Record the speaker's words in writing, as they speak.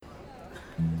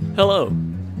Hello,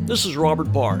 this is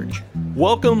Robert Barge.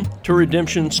 Welcome to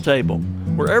Redemption's Table,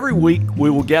 where every week we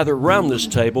will gather around this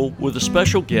table with a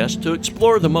special guest to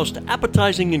explore the most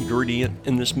appetizing ingredient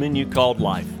in this menu called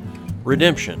life,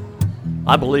 redemption.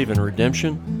 I believe in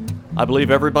redemption. I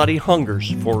believe everybody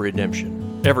hungers for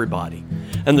redemption. Everybody.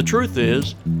 And the truth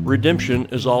is, redemption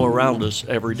is all around us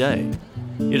every day.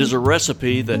 It is a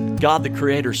recipe that God the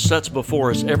Creator sets before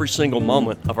us every single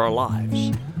moment of our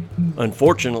lives.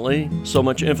 Unfortunately, so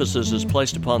much emphasis is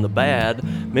placed upon the bad,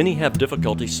 many have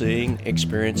difficulty seeing,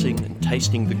 experiencing, and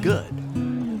tasting the good.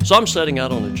 So I'm setting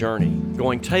out on a journey,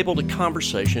 going table to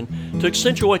conversation, to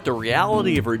accentuate the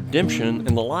reality of redemption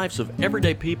in the lives of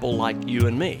everyday people like you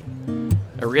and me.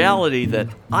 A reality that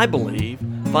I believe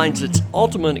finds its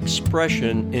ultimate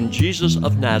expression in Jesus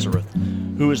of Nazareth,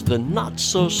 who is the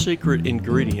not-so-secret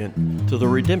ingredient to the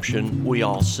redemption we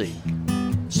all seek.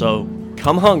 So,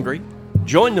 come hungry,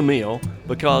 join the meal,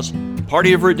 because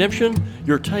party of redemption,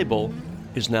 your table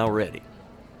is now ready.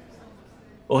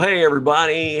 Well, hey,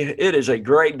 everybody. It is a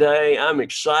great day. I'm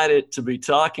excited to be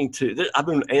talking to. I've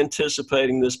been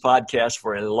anticipating this podcast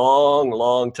for a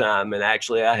long time. And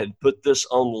actually, I had put this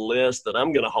on the list that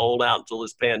I'm going to hold out until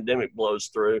this pandemic blows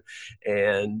through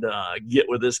and get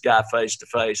with this guy face to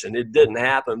face. And it didn't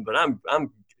happen, but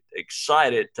I'm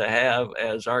excited to have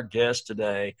as our guest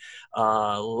today,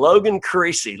 Logan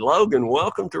Creasy. Logan,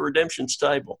 welcome to Redemption's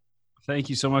Table. Thank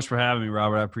you so much for having me,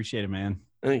 Robert. I appreciate it, man.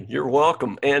 Hey, you're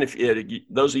welcome. And if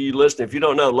those of you listening, if you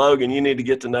don't know Logan, you need to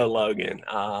get to know Logan.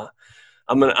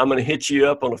 I'm gonna hit you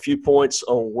up on a few points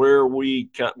on where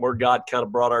God kind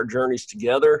of brought our journeys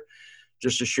together,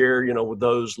 just to share, with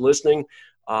those listening.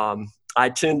 I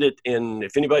attended, and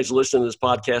if anybody's listening to this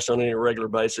podcast on any regular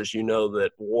basis, you know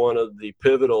that one of the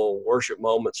pivotal worship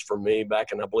moments for me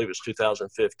back in, I believe it was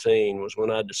 2015, was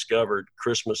when I discovered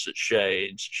Christmas at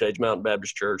Shades Mountain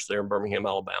Baptist Church there in Birmingham,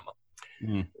 Alabama.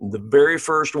 The very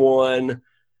first one,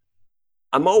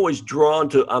 I'm always drawn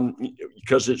to,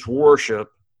 because it's worship.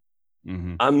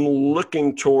 Mm-hmm. I'm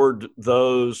looking toward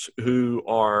those who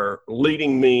are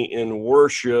leading me in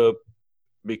worship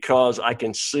because I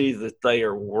can see that they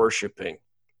are worshiping.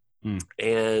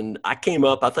 And I came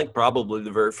up, I think probably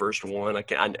the very first one, I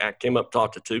came up,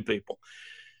 talked to two people.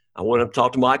 I went up,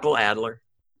 talked to Michael Adler,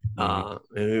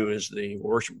 who is the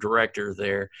worship director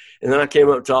there. And then I came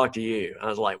up and talked to you. I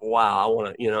was like, wow, I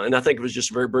want to, and I think it was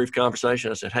just a very brief conversation.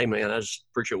 I said, hey, man, I just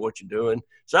appreciate what you're doing.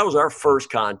 So that was our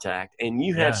first contact. And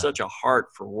you had such a heart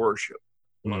for worship,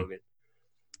 Logan.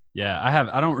 Yeah,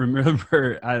 I don't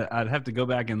remember. I'd have to go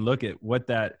back and look at what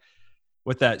that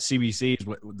CBC is,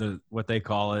 what they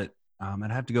call it.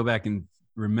 I'd have to go back and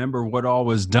remember what all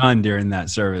was done during that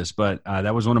service. But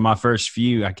that was one of my first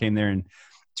few. I came there in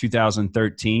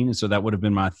 2013, and so that would have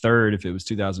been my third if it was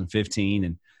 2015.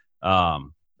 And but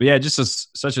yeah,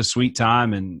 just such a sweet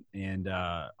time, and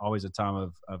always a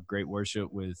time of great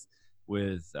worship with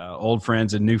old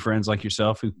friends and new friends like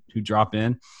yourself who drop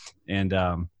in. And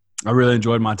I really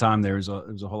enjoyed my time there. It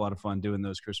was a whole lot of fun doing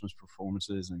those Christmas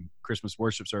performances and Christmas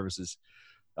worship services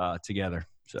together.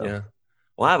 So yeah.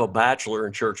 Well, I have a bachelor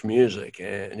in church music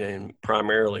and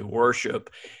primarily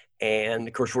worship. And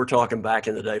of course, we're talking back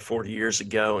in the day, 40 years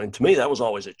ago. And to me, that was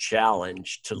always a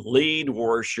challenge to lead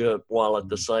worship while at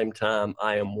the same time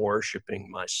I am worshiping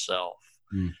myself.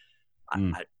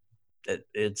 It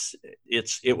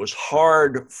was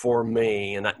hard for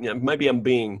me. And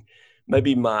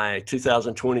maybe my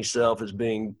 2020 self is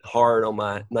being hard on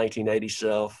my 1980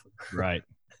 self. Right.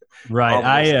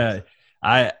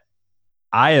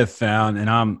 I have found, and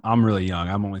I'm really young,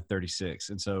 I'm only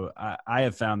 36. And so I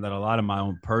have found that a lot of my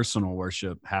own personal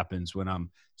worship happens when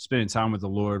I'm spending time with the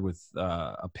Lord with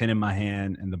a pen in my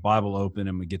hand and the Bible open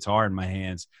and my guitar in my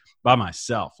hands by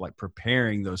myself, like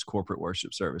preparing those corporate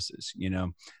worship services.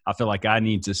 I feel like I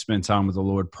need to spend time with the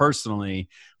Lord personally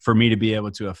for me to be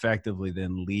able to effectively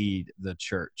then lead the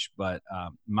church. But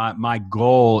my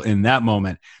goal in that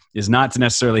moment is not to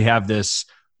necessarily have this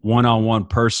one-on-one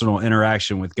personal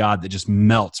interaction with God that just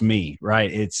melts me,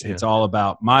 right? It's all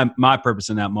about my purpose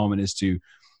in that moment is to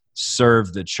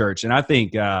serve the church. And I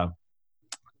think I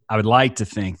would like to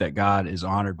think that God is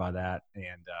honored by that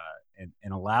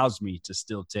and allows me to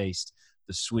still taste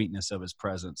the sweetness of his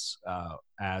presence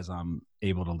as I'm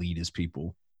able to lead his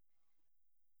people.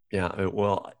 Yeah,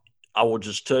 well, I will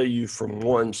just tell you from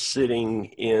one sitting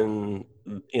in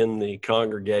the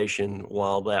congregation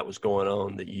while that was going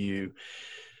on that you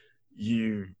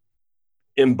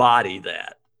embody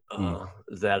that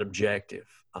objective.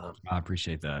 I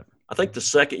appreciate that. I think the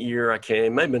second year I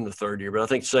came, maybe in the third year, but I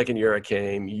think second year I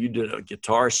came, you did a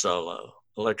guitar solo,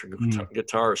 electric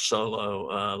guitar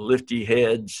solo. Lift your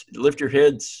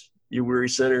heads You Weary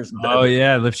Sinners. Oh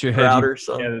yeah, Lift Your Head. Crowder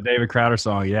song. Yeah, the David Crowder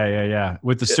song. Yeah.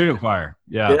 With the student choir.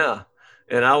 Yeah. Yeah.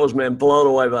 And I was, man, blown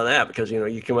away by that because,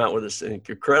 you come out with this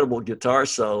incredible guitar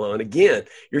solo. And again,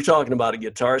 you're talking about a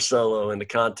guitar solo in the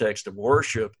context of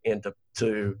worship, and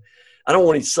to I don't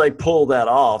want to say pull that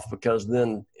off, because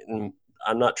then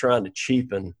I'm not trying to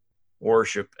cheapen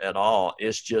worship at all.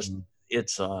 It's just,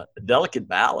 it's a delicate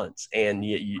balance, and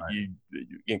you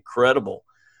incredible.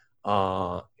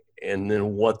 And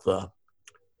then what the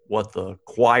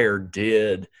choir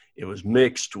did, it was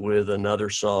mixed with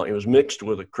another song. It was mixed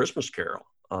with a Christmas carol.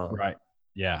 Right.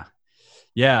 Yeah.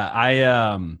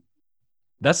 That's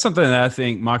something that I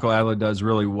think Michael Adler does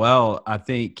really well. I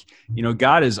think,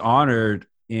 God is honored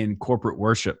in corporate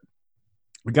worship.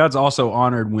 But God's also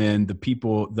honored when the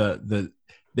people, the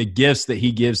gifts that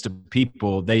he gives to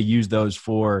people, they use those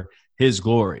for his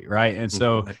glory, right? And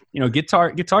so,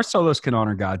 guitar solos can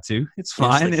honor God too. It's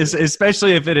fine,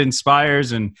 especially if it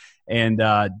inspires and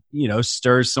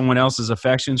stirs someone else's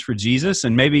affections for Jesus.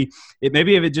 And maybe if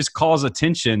it just calls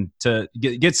attention to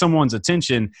get someone's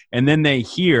attention, and then they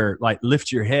hear, like,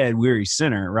 lift your head, weary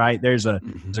sinner, right? There's a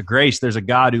grace, there's a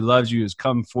God who loves you, who's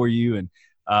come for you. And,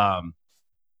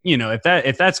 if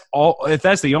that's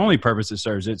the only purpose it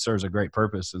serves a great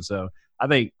purpose. And so I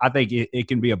think it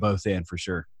can be a both and for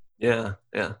sure. Yeah.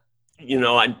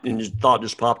 Thought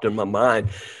just popped in my mind.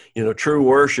 True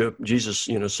worship, Jesus,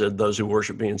 said, those who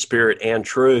worship me in spirit and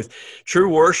truth. True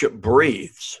worship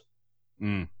breathes.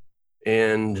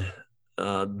 And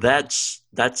that's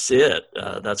it.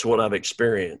 That's what I've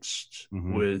experienced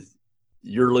with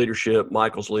your leadership,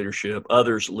 Michael's leadership,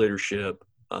 others' leadership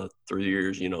through the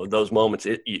years. Those moments,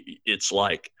 it's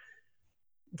like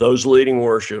those leading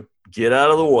worship, get out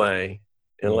of the way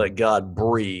and let God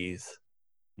breathe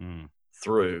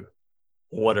through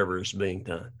whatever is being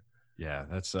done. Yeah,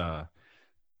 that's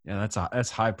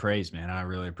high praise, man. I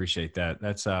really appreciate that.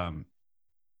 That's put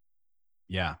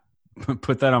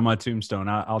that on my tombstone.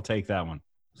 I'll take that one.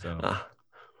 So,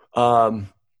 and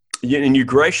you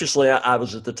graciously, I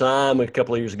was at the time a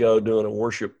couple of years ago doing a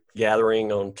worship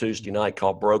gathering on Tuesday night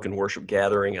called Broken Worship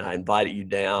Gathering. I invited you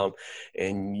down,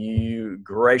 and you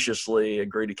graciously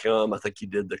agreed to come. I think you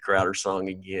did the Crowder song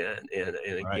again and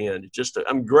again. Just,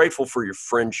 I'm grateful for your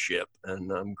friendship, and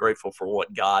I'm grateful for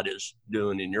what God is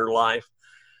doing in your life,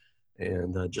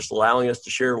 and just allowing us to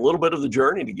share a little bit of the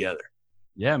journey together.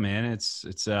 Yeah, man, it's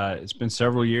been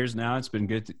several years now. It's been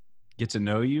good to get to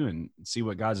know you and see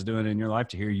what God's doing in your life,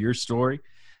 to hear your story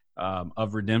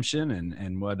of redemption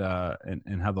and what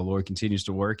and how the Lord continues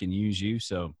to work and use you.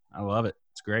 So I love it.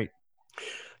 It's great.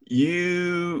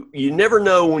 You never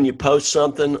know when you post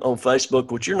something on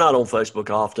Facebook, which you're not on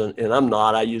Facebook often, and I'm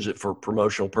not. I use it for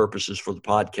promotional purposes for the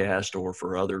podcast or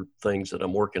for other things that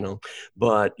I'm working on.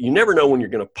 But you never know when you're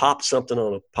going to pop something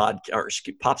on a podcast or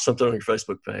pop something on your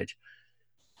Facebook page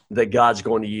that God's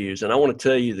going to use. And I want to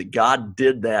tell you that God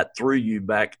did that through you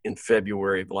back in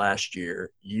February of last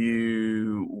year.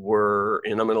 You were,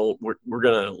 and we're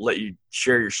going to let you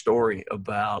share your story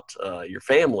about your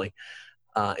family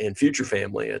and future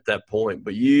family at that point.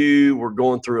 But you were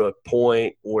going through a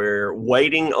point where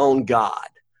waiting on God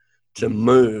to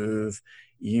move,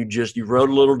 you wrote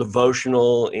a little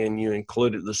devotional and you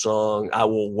included the song, I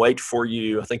Will Wait For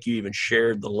You. I think you even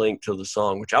shared the link to the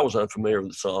song, which I was unfamiliar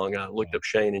with the song. I looked up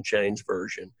Shane and Shane's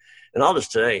version. And I'll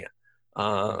just tell you,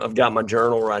 I've got my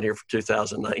journal right here for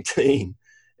 2019.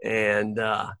 And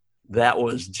that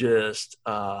was just,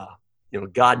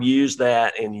 God used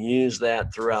that and used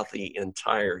that throughout the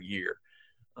entire year.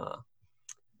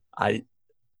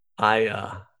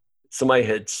 Somebody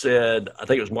had said, I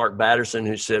think it was Mark Batterson,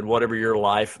 who said, whatever your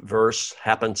life verse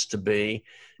happens to be,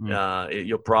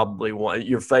 you'll probably want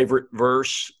your favorite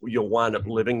verse. You'll wind up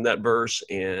living that verse.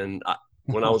 And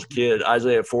when I was a kid,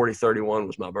 Isaiah 40:31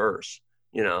 was my verse.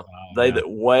 That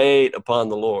wait upon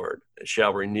the Lord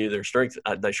shall renew their strength.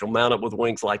 They shall mount up with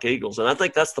wings like eagles. And I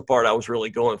think that's the part I was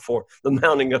really going for, the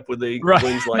mounting up with the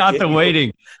wings like not eagles. The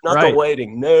waiting. Not the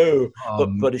waiting. No,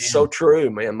 but it's so true,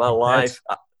 man. My life.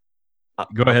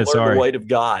 Go ahead. Sorry. The weight of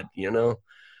God,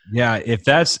 Yeah. If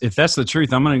that's the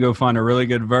truth, I'm going to go find a really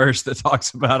good verse that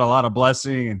talks about a lot of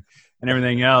blessing and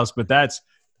everything else. But that's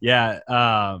not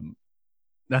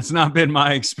been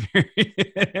my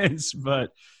experience,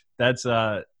 but that's,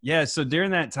 So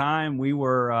during that time we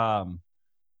were,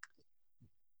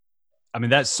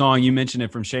 that song, you mentioned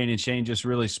it, from Shane and Shane, just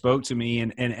really spoke to me.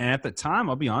 And at the time,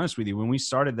 I'll be honest with you, when we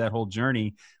started that whole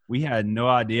journey, we had no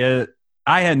idea.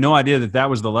 I had no idea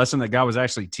that was the lesson that God was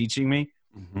actually teaching me.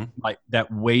 Mm-hmm. Like,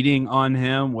 that waiting on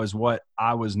him was what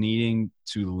I was needing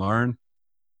to learn.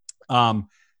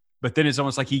 but then it's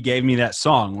almost like he gave me that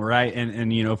song, right?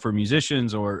 And you know, for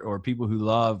musicians or people who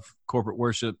love corporate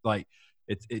worship, like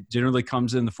it generally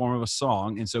comes in the form of a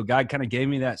song. And so God kind of gave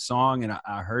me that song, and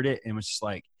I heard it and was just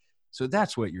like, so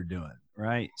that's what you're doing,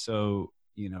 right? So,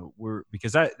 you know,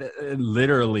 because that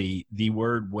literally the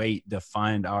word wait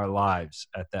defined our lives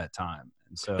at that time.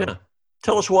 And so yeah.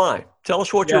 Tell us why. Tell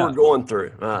us what you were going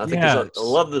through. I think I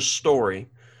love this story.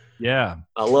 Yeah.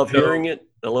 I love hearing it.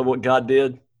 I love what God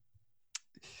did.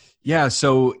 Yeah.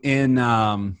 So in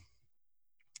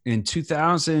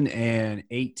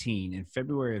 2018, in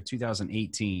February of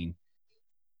 2018,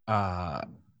 I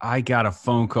got a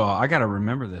phone call. I got to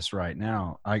remember this right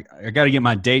now. I got to get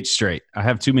my dates straight. I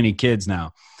have too many kids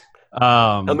now.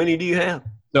 How many do you have?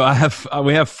 So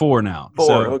we have 4 now. 4,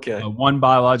 so, okay. 1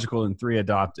 biological and 3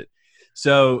 adopted.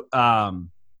 So I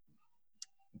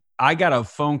got a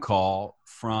phone call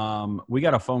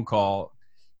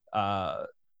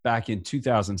back in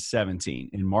 2017,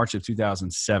 in March of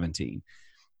 2017.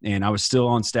 And I was still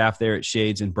on staff there at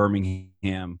Shades in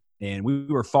Birmingham. And we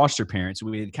were foster parents.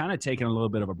 We had kind of taken a little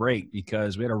bit of a break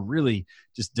because we had a really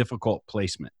just difficult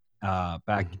placement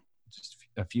back just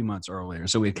a few months earlier.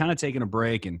 So we had kind of taken a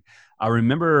break. And I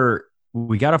remember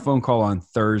we got a phone call on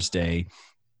Thursday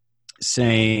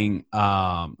saying, we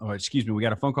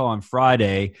got a phone call on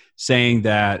Friday saying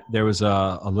that there was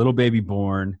a little baby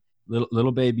boy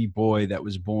that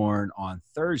was born on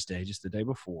Thursday, just the day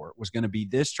before, was going to be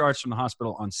discharged from the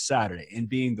hospital on Saturday. And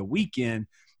being the weekend,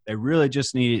 they really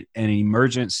just needed an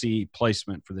emergency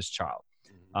placement for this child.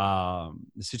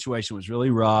 The situation was really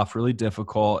rough, really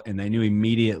difficult, and they knew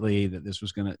immediately that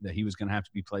he was going to have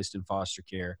to be placed in foster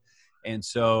care. And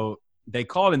so they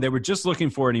called, and they were just looking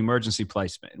for an emergency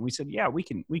placement. And we said, yeah, we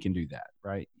can do that,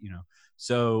 right? You know.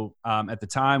 So at the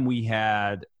time, we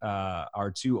had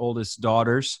our 2 oldest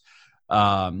daughters,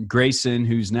 Grayson,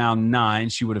 who's now 9.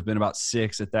 She would have been about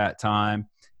 6 at that time.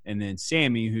 And then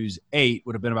Sammy, who's 8,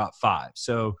 would have been about 5.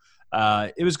 So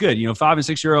it was good. You know, 5 and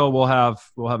 6-year-old, we'll have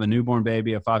a newborn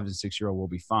baby. A 5 and 6-year-old will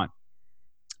be fine.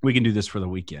 We can do this for the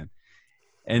weekend.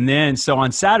 And then, so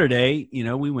on Saturday, you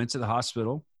know, we went to the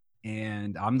hospital,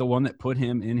 and I'm the one that put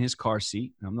him in his car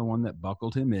seat. I'm the one that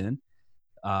buckled him in.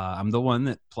 I'm the one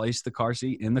that placed the car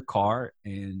seat in the car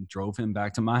and drove him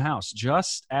back to my house,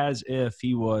 just as if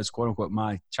he was, quote unquote,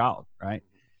 my child, right?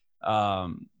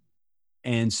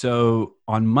 And so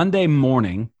on Monday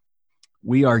morning,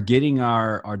 we are getting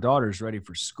our daughters ready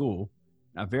for school.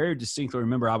 I very distinctly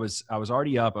remember I was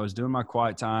already up. I was doing my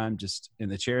quiet time just in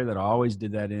the chair that I always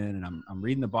did that in. And I'm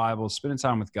reading the Bible, spending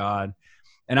time with God.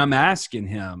 And I'm asking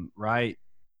him, right?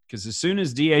 Because as soon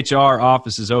as DHR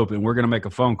office is open, we're going to make a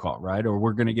phone call, right? Or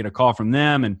we're going to get a call from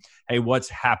them and, hey, what's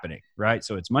happening, right?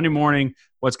 So it's Monday morning.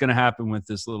 What's going to happen with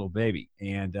this little baby?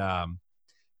 And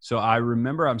so I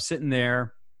remember I'm sitting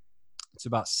there. It's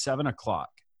about 7:00,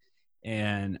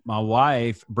 and my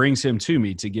wife brings him to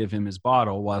me to give him his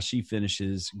bottle while she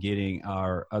finishes getting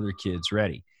our other kids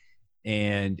ready.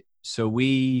 And so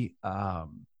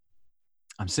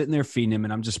I'm sitting there feeding him,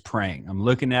 and I'm just praying. I'm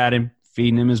looking at him,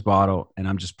 feeding him his bottle, and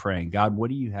I'm just praying, God, what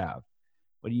do you have?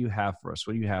 What do you have for us?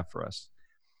 What do you have for us?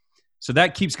 So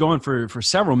that keeps going for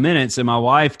several minutes, and my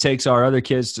wife takes our other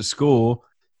kids to school,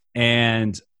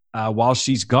 and while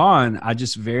she's gone, I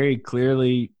just very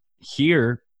clearly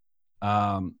hear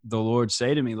the Lord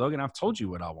say to me, Logan, I've told you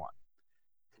what I want,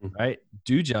 right?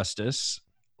 Do justice,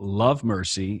 love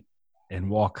mercy, and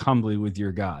walk humbly with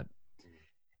your God.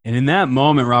 And in that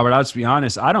moment, Robert, I'll just be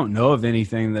honest, I don't know of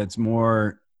anything that's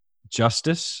more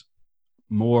justice,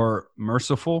 more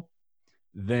merciful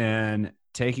than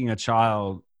taking a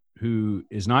child who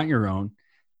is not your own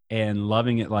and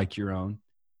loving it like your own,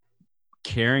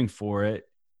 caring for it,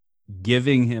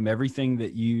 giving him everything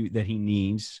that he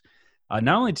needs,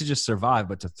 not only to just survive,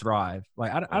 but to thrive.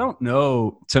 Like, I don't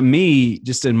know, to me,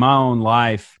 just in my own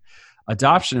life,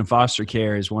 adoption and foster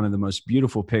care is one of the most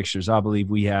beautiful pictures I believe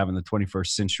we have in the 21st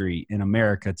century in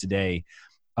America today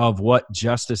of what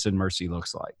justice and mercy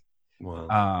looks like.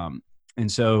 Wow. And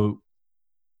so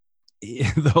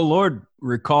the Lord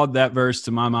recalled that verse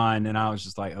to my mind, and I was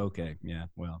just like, okay, yeah,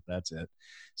 well, that's it.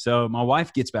 So my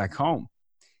wife gets back home,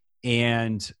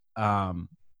 and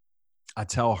I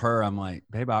tell her, I'm like,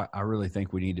 babe, I really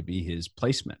think we need to be his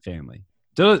placement family.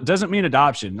 Doesn't mean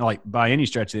adoption, like by any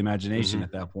stretch of the imagination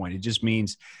at that point. It just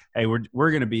means, hey,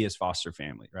 we're going to be his foster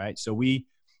family, right? So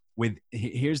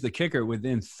here's the kicker,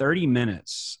 within 30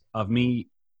 minutes of me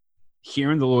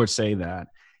hearing the Lord say that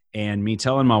and me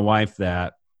telling my wife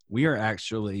that, we are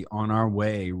actually on our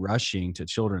way rushing to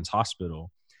Children's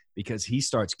Hospital because he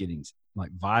starts getting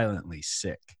like violently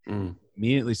sick.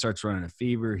 Immediately starts running a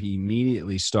fever. He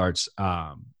immediately starts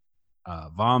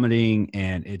vomiting,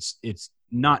 and it's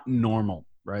not normal,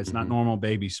 right? It's not Mm-hmm. normal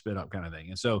baby spit up kind of thing.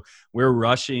 And so we're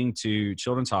rushing to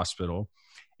Children's Hospital,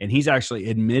 and he's actually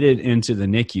admitted into the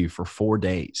NICU for 4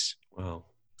 days. Wow.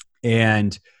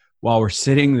 And while we're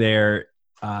sitting there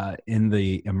in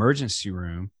the emergency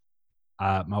room,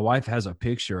 my wife has a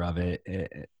picture of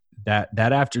it. That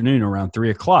afternoon around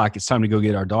 3:00, it's time to go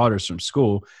get our daughters from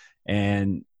school.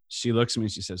 And she looks at me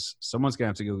and she says, someone's going to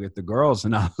have to go get the girls.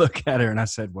 And I look at her and I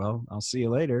said, well, I'll see you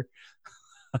later.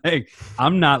 Like,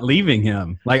 I'm not leaving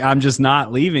him. Like, I'm just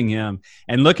not leaving him.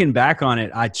 And looking back on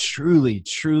it, I truly,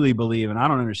 truly believe, and I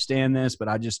don't understand this, but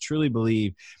I just truly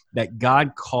believe that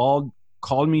God called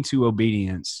me to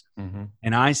obedience. Mm-hmm.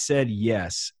 And I said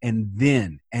yes. And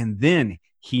then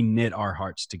he knit our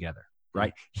hearts together,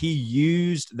 right? He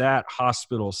used that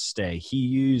hospital stay. He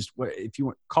used, what, if you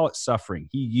want call it suffering,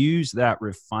 he used that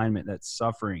refinement, that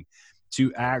suffering,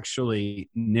 to actually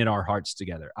knit our hearts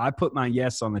together. I put my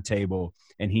yes on the table,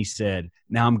 and he said,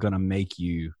 now I'm going to make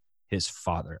you his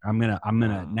father. Now I'm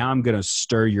going to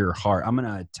stir your heart. I'm going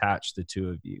to attach the two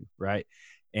of you. Right.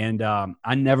 And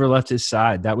I never left his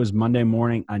side. That was Monday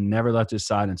morning. I never left his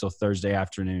side until Thursday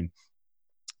afternoon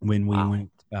when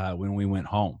we went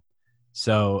home.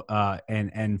 So,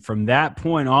 and from that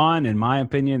point on, in my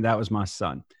opinion, that was my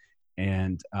son.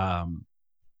 And,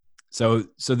 so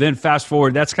then fast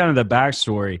forward, that's kind of the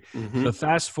backstory. Mm-hmm. So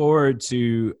fast forward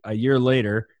to a year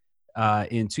later,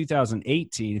 in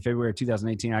 2018, in February of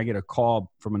 2018, I get a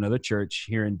call from another church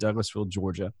here in Douglasville,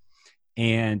 Georgia.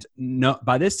 And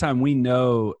by this time we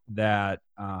know that,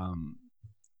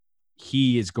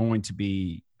 he is going to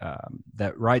be,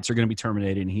 that rights are going to be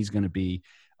terminated and he's going to be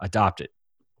adopted.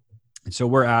 And so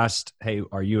we're asked, hey,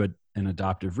 are you an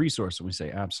adoptive resource? And we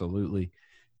say, absolutely.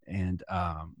 And,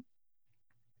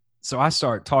 so I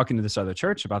start talking to this other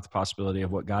church about the possibility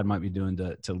of what God might be doing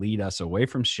to lead us away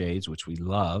from Shades, which we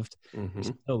loved, Mm-hmm.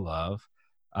 still love,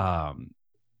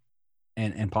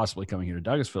 and possibly coming here to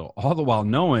Douglasville, all the while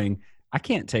knowing I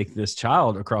can't take this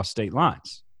child across state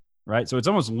lines, right? So it's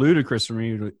almost ludicrous for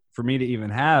me to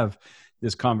even have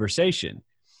this conversation.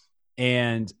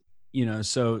 And,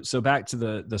 so back to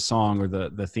the song or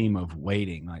the theme of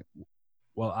waiting, like,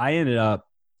 well, I ended up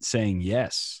saying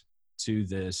yes to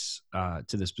this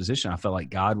position. I felt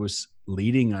like God was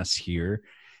leading us here,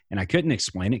 and I couldn't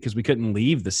explain it because we couldn't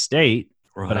leave the state.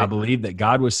 Right. But I believe that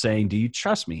God was saying, do you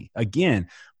trust me? Again,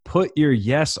 put your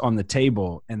yes on the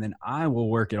table and then I will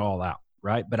work it all out.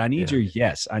 Right. But I need your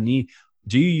yes.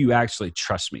 Do you actually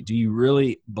trust me? Do you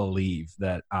really believe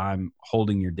that I'm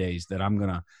holding your days, that I'm going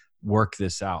to work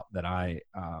this out, that I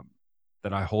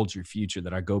hold your future,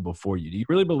 that I go before you? Do you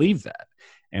really believe that?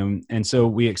 And so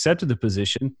we accepted the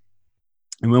position.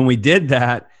 And when we did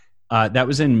that, that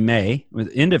was in May,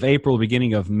 end of April,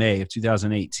 beginning of May of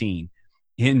 2018.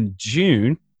 In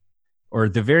June, or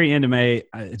at the very end of May,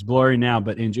 it's blurry now,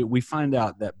 but in June, we find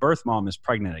out that birth mom is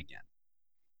pregnant again.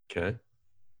 Okay.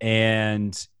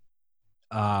 And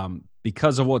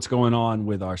because of what's going on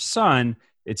with our son,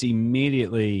 it's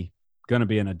immediately going to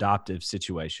be an adoptive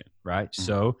situation, right? Mm-hmm.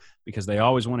 So because they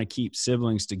always want to keep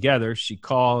siblings together,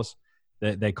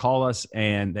 they call us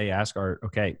and they ask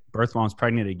okay, birth mom's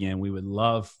pregnant again. We would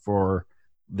love for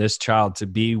this child to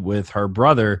be with her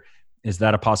brother. Is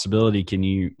that a possibility? Can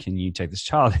you take this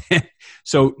child?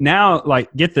 So now,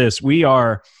 like, get this, we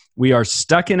are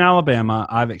stuck in Alabama.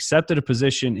 I've accepted a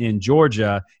position in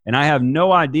Georgia, and I have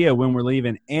no idea when we're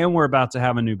leaving, and we're about to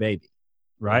have a new baby.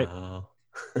 Right. Wow.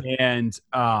 And,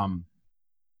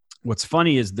 what's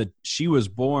funny is that she was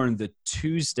born the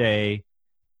Tuesday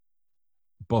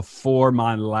before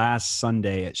my last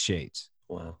Sunday at Shades.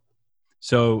 Wow.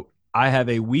 So I have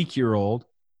a week-year-old.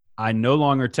 I no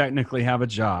longer technically have a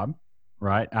job,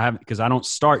 right? Because I don't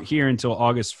start here until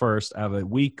August 1st. I have a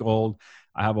week-old.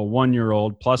 I have a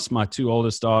 1-year-old plus my 2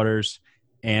 oldest daughters.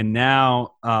 And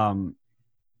now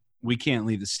we can't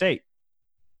leave the state.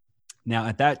 Now,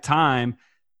 at that time,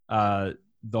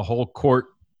 the whole court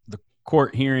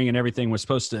hearing and everything was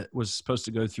supposed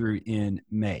to go through in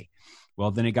May. Well,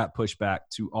 then it got pushed back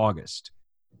to August.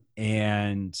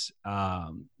 And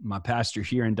my pastor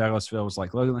here in Douglasville was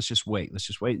like, Logan, let's just wait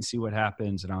and see what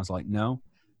happens. And I was like, no,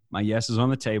 my yes is on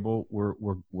the table.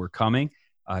 We're coming.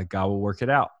 God will work it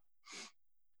out.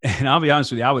 And I'll be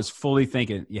honest with you, I was fully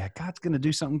thinking, yeah, God's going to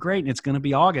do something great, and it's going to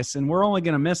be August, and we're only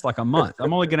going to miss like a month.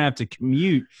 I'm only going to have to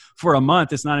commute for a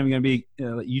month. It's not even going to be,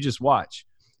 you just watch.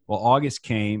 Well, August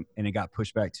came, and it got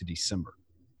pushed back to December.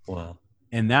 Wow.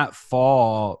 And that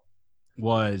fall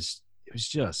was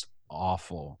just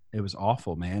awful. It was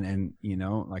awful, man. And,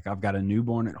 like, I've got a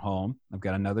newborn at home. I've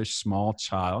got another small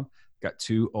child. Got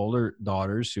 2 older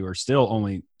daughters who are still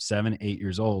only 7, 8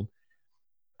 years old.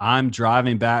 I'm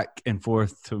driving back and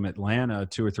forth to Atlanta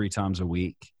 2 or 3 times a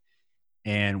week,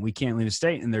 and we can't leave the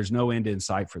state, and there's no end in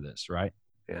sight for this, right?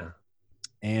 Yeah.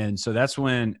 And so that's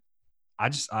when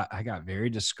I got very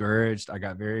discouraged. I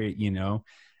got very,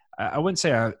 I wouldn't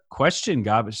say I questioned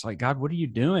God, but it's like, God, what are you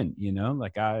doing?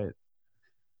 Like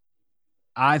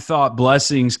I thought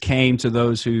blessings came to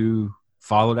those who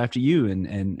followed after you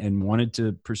and wanted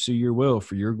to pursue your will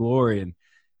for your glory. And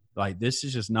like, this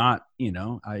is just not,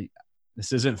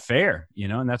 this isn't fair,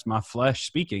 and that's my flesh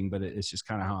speaking, but it's just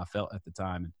kind of how I felt at the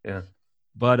time. Yeah.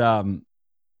 But,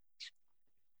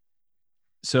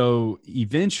 so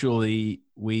eventually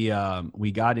we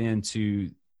got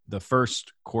into the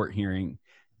first court hearing,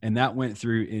 and that went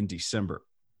through in December.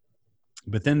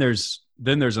 But then there's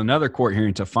another court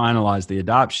hearing to finalize the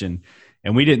adoption,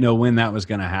 and we didn't know when that was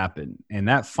going to happen. And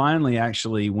that finally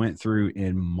actually went through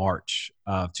in March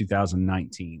of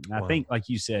 2019. And I think, like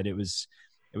you said, it was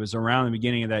around the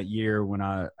beginning of that year when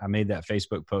I made that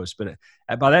Facebook post. But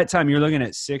by that time, you're looking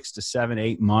at 6 to 7,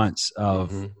 8 months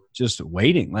of just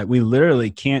waiting. Like, we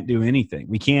literally can't do anything.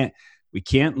 We can't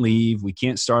leave. We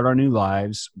can't start our new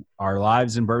lives. Our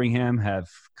lives in Birmingham have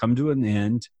come to an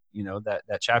end.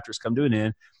 That chapter's come to an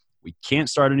end. We can't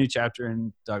start a new chapter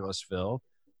in Douglasville.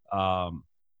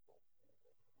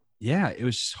 It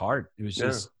was just hard. It was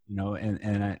just,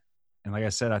 and like I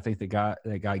said, I think that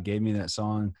God gave me that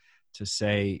song to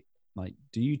say, like,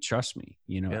 do you trust me?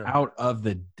 Out of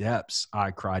the depths,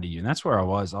 I cry to you. And that's where I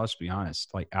was. I'll just be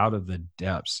honest. Like, out of the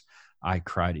depths, I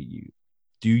cry to you.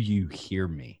 Do you hear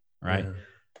me? Right.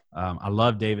 Yeah. I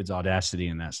love David's audacity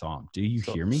in that psalm. Do you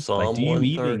hear me? Psalm like, do you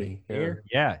 130. even care?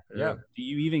 Yeah. Do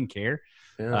you even care?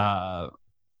 Yeah.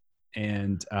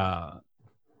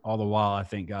 All the while, I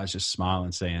think God's just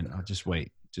smiling, saying, "Oh, just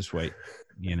wait. So,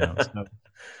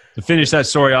 to finish that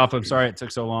story off, I'm sorry it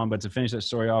took so long, but to finish that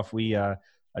story off, we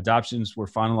adoptions were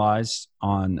finalized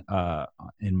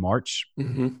in March,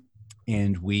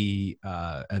 and we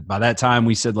by that time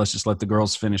we said, let's just let the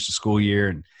girls finish the school year,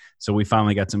 and so we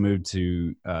finally got to move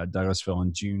to Douglasville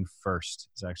on June 1st.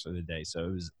 Is actually the day.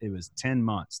 So it was 10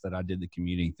 months that I did the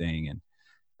commuting thing,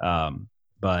 and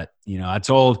but I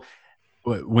told.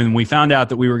 When we found out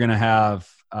that we were going to have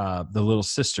the little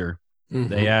sister,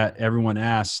 everyone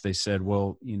asked, they said,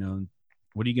 well,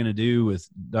 what are you going to do with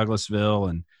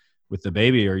Douglasville and with the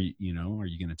baby? Are you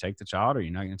going to take the child, or are you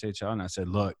not going to take the child? And I said,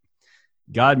 look,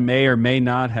 God may or may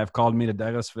not have called me to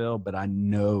Douglasville, but I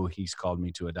know he's called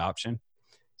me to adoption.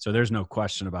 So there's no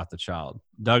question about the child.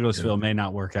 Douglasville may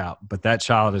not work out, but that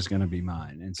child is going to be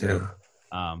mine. And so,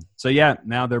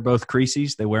 now they're both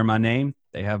Creasy's. They wear my name.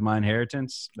 They have my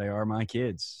inheritance. They are my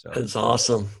kids. So. That's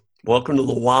awesome. Welcome to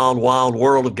the wild, wild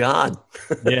world of God.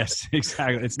 Yes,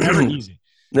 exactly. It's never easy.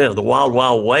 No, the wild,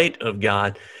 wild weight of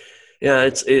God. Yeah,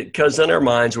 because in our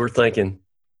minds we're thinking,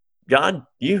 God,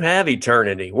 you have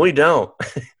eternity. We don't.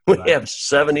 We have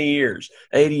 70 years,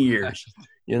 80 years,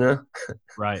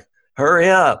 Right. Hurry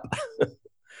up.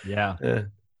 Yeah.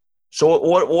 So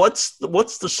what's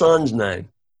the son's name?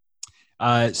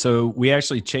 So we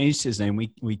actually changed his name.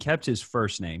 We kept his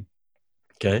first name.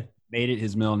 Okay. Made it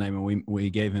his middle name, and we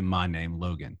gave him my name,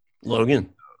 Logan. Logan.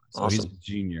 So awesome. He's a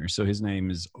junior. So his name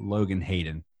is Logan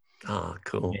Hayden. Ah,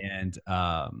 cool. And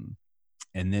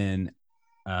then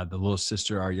the little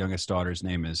sister, our youngest daughter's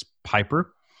name is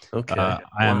Piper. Okay.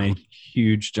 I am a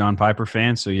huge John Piper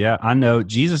fan. So yeah, I know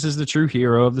Jesus is the true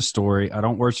hero of the story. I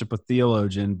don't worship a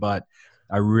theologian, but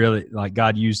I really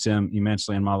God used him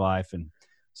immensely in my life. And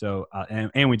so,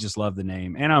 and we just love the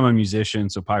name, and I'm a musician,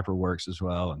 so Piper works as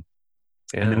well.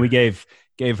 And then we gave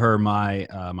her my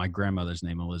my grandmother's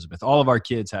name, Elizabeth. All of our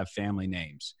kids have family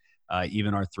names,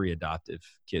 even our 3 adoptive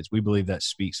kids. We believe that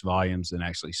speaks volumes and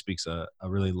actually speaks a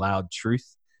really loud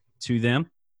truth to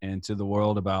them and to the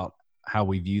world about how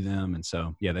we view them. And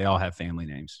so, yeah, they all have family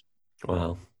names.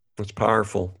 Wow, that's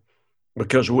powerful,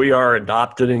 because we are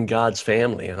adopted in God's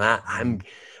family, and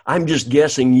I'm just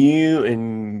guessing you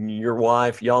and your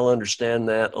wife, y'all understand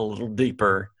that a little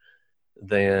deeper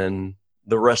than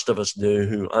the rest of us do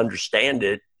who understand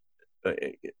it,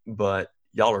 but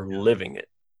y'all are living it.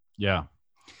 Yeah.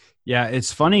 Yeah.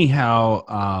 It's funny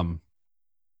how,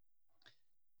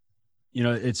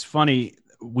 it's funny.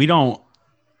 We don't,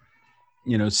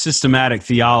 systematic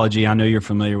theology. I know you're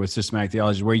familiar with systematic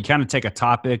theology, where you kind of take a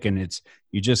topic and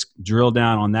you just drill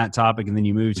down on that topic and then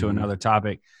you move to another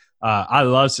topic. I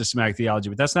love systematic theology,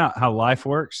 but that's not how life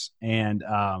works. And,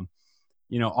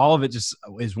 all of it just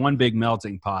is one big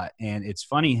melting pot. And it's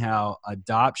funny how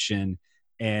adoption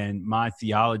and my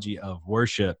theology of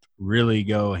worship really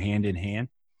go hand in hand.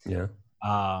 Yeah.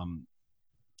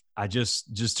 I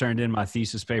just turned in my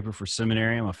thesis paper for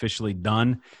seminary. I'm officially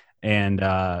done. and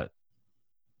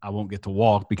I won't get to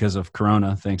walk because of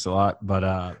Corona. Thanks a lot, but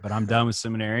I'm done with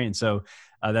seminary, and so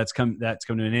that's come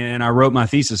to an end. And I wrote my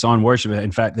thesis on worship.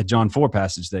 In fact, the John 4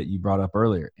 passage that you brought up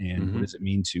earlier, and what does it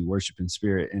mean to worship in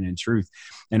spirit and in truth?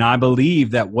 And I believe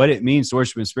that what it means to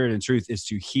worship in spirit and truth is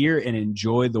to hear and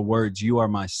enjoy the words, "You are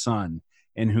my son,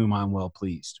 in whom I'm well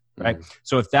pleased." Right.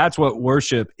 So if that's what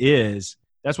worship is,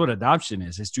 that's what adoption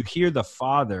is to hear the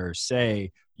Father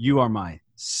say, "You are my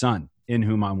son, in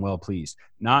whom I'm well pleased,"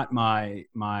 not my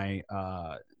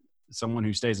someone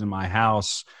who stays in my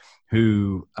house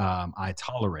who I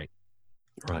tolerate.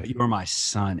 Right. You are my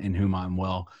son, in whom I'm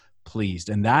well pleased.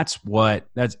 And that's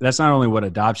not only what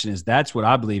adoption is, that's what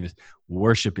I believe is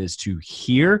worship is, to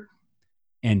hear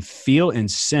and feel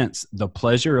and sense the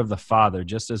pleasure of the Father,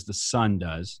 just as the Son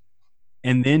does,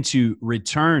 and then to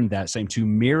return that same, to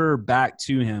mirror back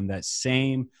to him that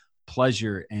same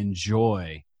pleasure and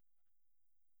joy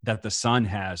that the Son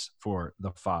has for the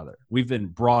Father. We've been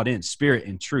brought in, Spirit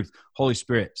and truth, Holy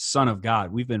Spirit, Son of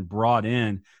God. We've been brought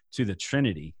in to the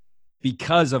Trinity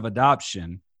because of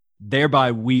adoption.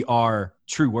 Thereby, we are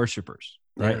true worshipers.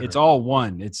 Right? Yeah. It's all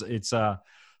one. It's just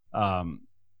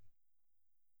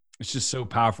so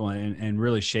powerful and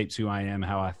really shapes who I am,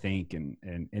 how I think,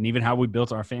 and even how we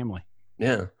built our family.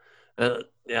 Yeah,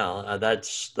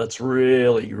 that's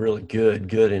really, really good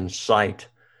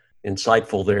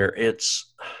insightful there.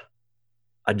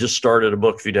 I just started a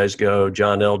book a few days ago,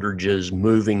 John Eldridge's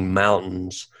Moving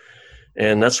Mountains.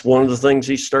 And that's one of the things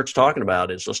he starts talking about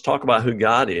is, let's talk about who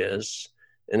God is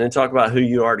and then talk about who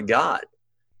you are to God.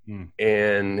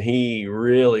 And he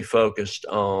really focused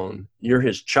on, you're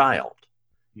his child.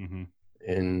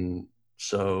 And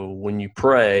so when you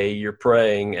pray, you're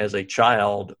praying as a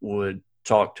child would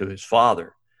talk to his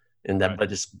father, and that,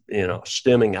 but it's,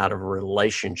 stemming out of a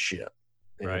relationship.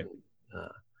 Right.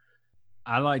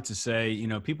 I like to say,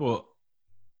 people,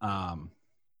 I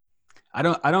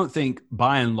don't think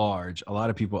by and large, a lot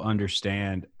of people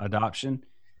understand adoption.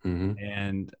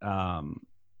 And I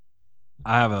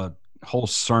have a whole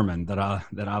sermon that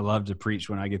I love to preach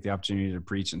when I get the opportunity to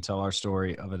preach and tell our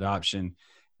story of adoption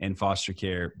and foster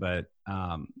care. But,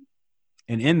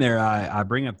 and in there, I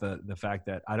bring up the fact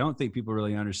that I don't think people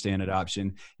really understand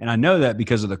adoption. And I know that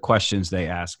because of the questions they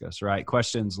ask us, right?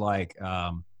 Questions like,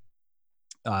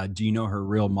 do you know her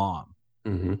real mom?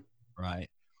 Right.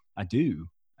 I do.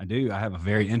 I have a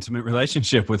very intimate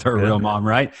relationship with her real mom,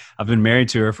 right? I've been married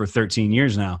to her for 13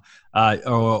 years now.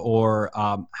 Or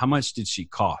how much did she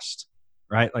cost?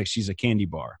 Right? Like, she's a candy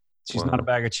bar. She's not a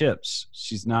bag of chips.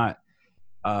 She's not,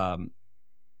 and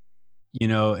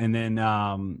then,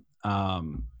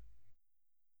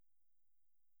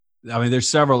 there's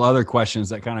several other questions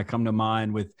that kind of come to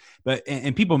mind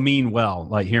and people mean well,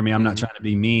 like, hear me, I'm not trying to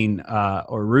be mean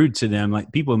or rude to them.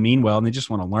 Like, people mean well and they just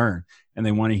want to learn and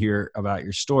they want to hear about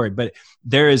your story. But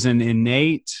there is an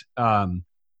innate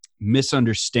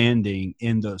misunderstanding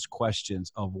in those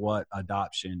questions of what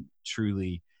adoption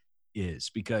truly is,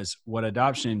 because what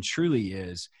adoption truly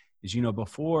is,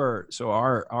 before, so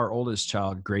our oldest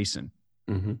child, Grayson,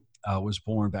 was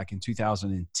born back in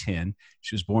 2010.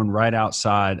 She was born right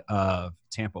outside of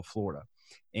Tampa, Florida.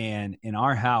 And in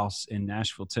our house in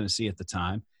Nashville, Tennessee at the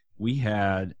time, we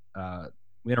had a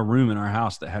room in our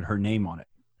house that had her name on it.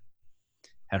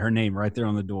 Had her name right there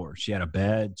on the door. She had a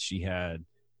bed. She had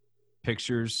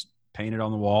pictures painted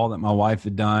on the wall that my wife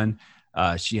had done.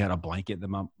 She had a blanket that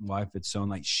my wife had sewn.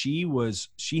 Like, she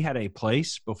had a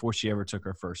place before she ever took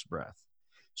her first breath.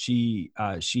 She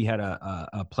had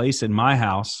a place in my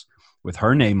house with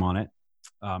her name on it.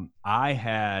 I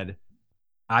had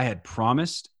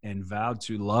promised and vowed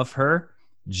to love her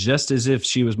just as if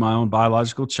she was my own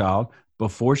biological child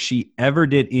before she ever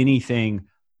did anything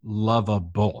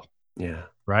lovable. Yeah.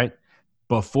 Right?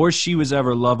 Before she was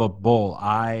ever lovable,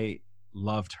 I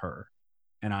loved her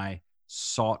and I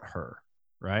sought her.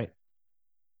 Right?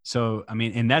 So,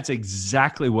 and that's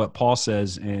exactly what Paul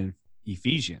says in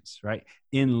Ephesians, right?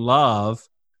 In love,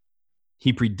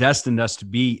 he predestined us to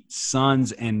be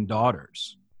sons and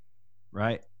daughters,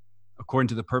 right? According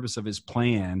to the purpose of his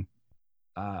plan,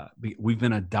 we've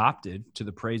been adopted to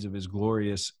the praise of his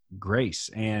glorious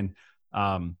grace. And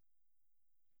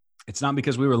it's not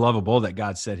because we were lovable that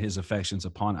God set his affections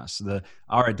upon us.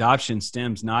 Our adoption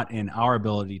stems not in our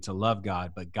ability to love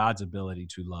God, but God's ability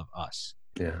to love us.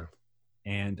 Yeah.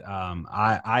 And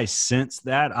I sense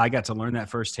that. I got to learn that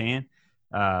firsthand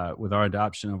with our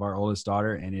adoption of our oldest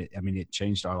daughter, and it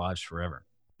changed our lives forever.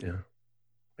 Yeah.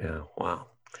 Wow.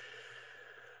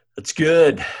 That's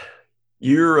good.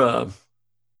 You're,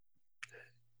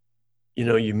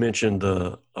 you mentioned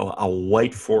I'll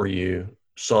wait for you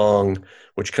song,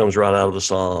 which comes right out of the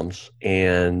Psalms.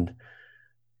 And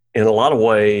in a lot of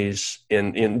ways,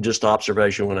 in just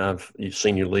observation, when I've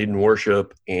seen you lead in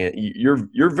worship, and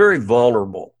you're very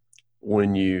vulnerable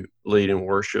when you lead in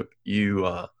worship.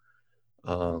 You're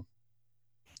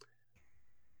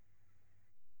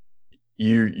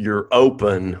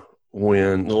open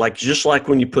when, just like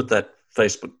when you put that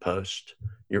Facebook post,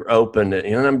 you're open.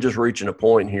 And I'm just reaching a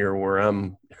point here where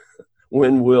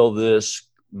when will this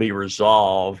be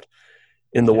resolved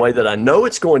in the way that I know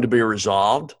it's going to be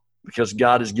resolved, because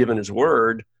God has given his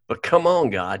word, but come on,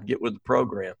 God, get with the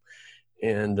program.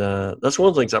 And that's one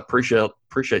of the things I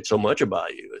appreciate so much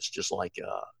about you. It's just like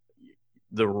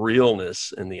the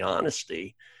realness and the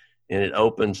honesty, and it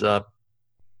opens up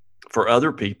for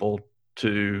other people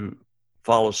to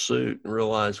follow suit and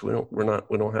realize we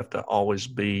don't have to always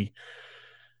be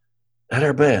at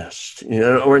our best,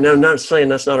 or no, not saying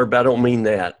that's not our bad. I don't mean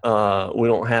that. We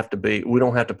don't have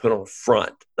to put on a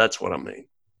front. That's what I mean.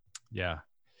 Yeah.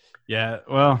 Yeah.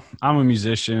 Well, I'm a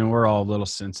musician and we're all a little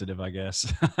sensitive, I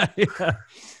guess. I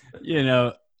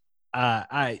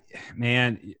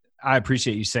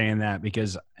appreciate you saying that,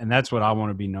 and that's what I want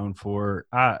to be known for.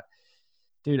 I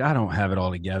don't have it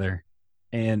all together.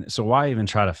 And so why even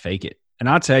try to fake it? And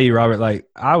I'll tell you, Robert, like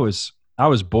I was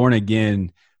born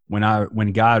again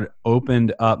when God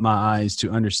opened up my eyes to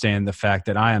understand the fact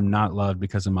that I am not loved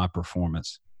because of my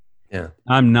performance. Yeah.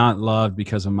 I'm not loved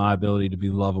because of my ability to be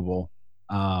lovable.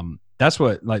 That's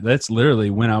literally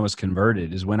when I was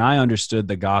converted, is when I understood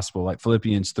the gospel, like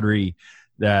Philippians 3,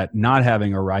 that not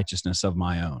having a righteousness of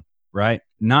my own, right?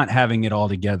 Not having it all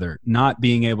together, not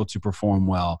being able to perform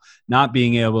well, not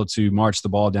being able to march the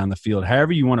ball down the field,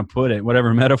 however you want to put it,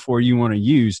 whatever metaphor you want to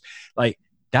use, like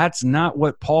that's not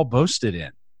what Paul boasted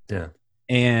in. Yeah.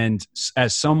 And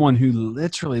as someone who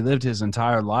literally lived his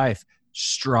entire life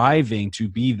striving to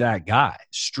be that guy,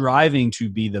 striving to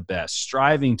be the best,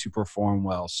 striving to perform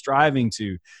well, striving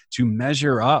to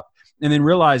measure up, and then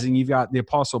realizing you've got the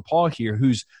Apostle Paul here,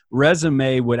 whose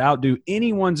resume would outdo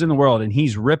anyone's in the world, and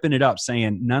he's ripping it up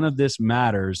saying, none of this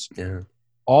matters. Yeah.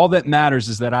 All that matters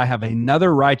is that I have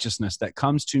another righteousness that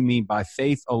comes to me by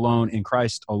faith alone in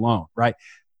Christ alone, right?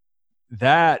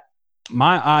 That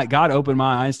God opened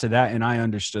my eyes to that, and I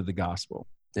understood the gospel.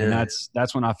 Yeah. And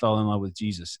that's when I fell in love with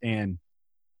Jesus. And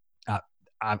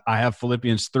I have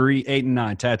Philippians 3, 8, and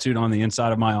 9 tattooed on the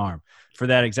inside of my arm for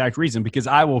that exact reason, because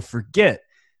I will forget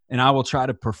and I will try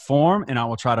to perform and I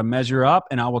will try to measure up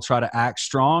and I will try to act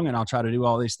strong and I'll try to do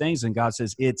all these things. And God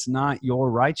says, it's not your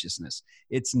righteousness.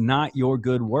 It's not your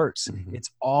good works. Mm-hmm.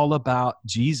 It's all about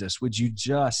Jesus. Would you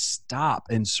just stop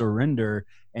and surrender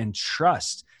and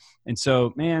trust? And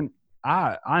so, man,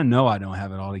 I know I don't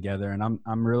have it all together, and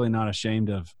I'm really not ashamed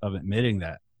of admitting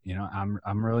that.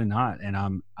 I'm really not,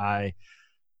 and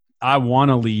I want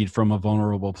to lead from a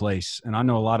vulnerable place, and I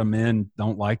know a lot of men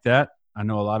don't like that. I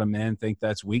know a lot of men think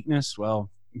that's weakness.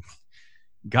 Well,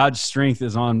 God's strength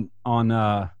is on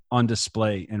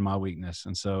display in my weakness,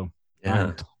 and so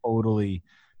yeah.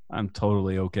 I'm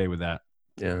totally okay with that.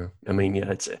 Yeah. I mean, yeah,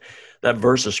 it's that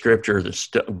verse of scripture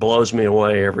that blows me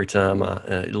away every time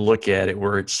I look at it,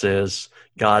 where it says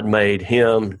God made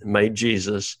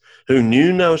Jesus, who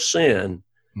knew no sin,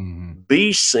 mm-hmm.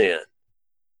 be sin.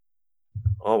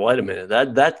 Oh, wait a minute.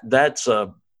 That's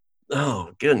oh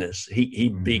goodness.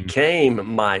 He mm-hmm.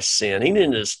 became my sin. He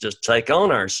didn't just take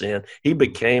on our sin. He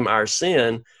became our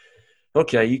sin.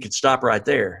 Okay. You could stop right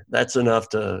there. That's enough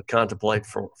to contemplate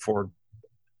for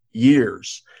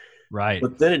years. Right.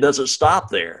 But then it doesn't stop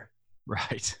there.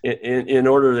 Right. In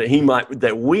order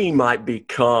that we might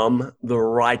become the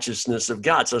righteousness of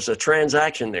God. So it's a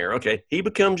transaction there. Okay. He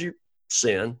becomes your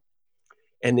sin,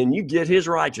 and then you get his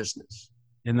righteousness.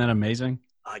 Isn't that amazing?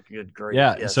 Good grief.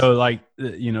 Yeah. Yes. So like,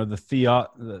 the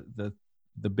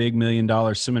big $1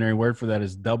 million seminary word for that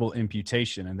is double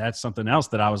imputation. And that's something else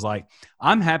that I was like,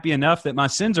 I'm happy enough that my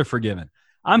sins are forgiven.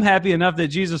 I'm happy enough that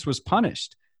Jesus was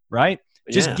punished. Right.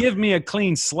 Just give me a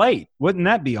clean slate. Wouldn't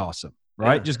that be awesome?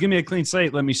 Right. Yeah. Just give me a clean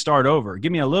slate. Let me start over.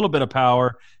 Give me a little bit of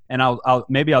power and I'll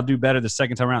do better the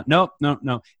second time around.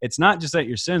 No. It's not just that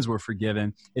your sins were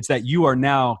forgiven. It's that you are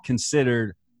now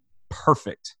considered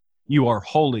perfect. You are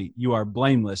holy. You are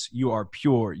blameless. You are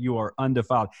pure. You are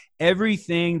undefiled.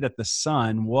 Everything that the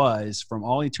Son was from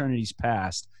all eternity's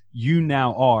past, you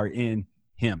now are in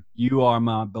him. You are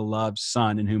my beloved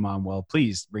Son in whom I'm well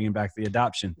pleased, bringing back the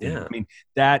adoption thing. Yeah. I mean,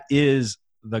 that is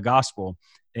the gospel.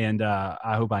 And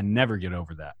I hope I never get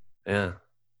over that. Yeah.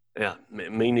 Yeah.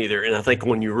 Me neither. And I think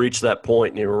when you reach that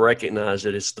point and you recognize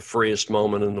that it's the freest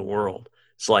moment in the world,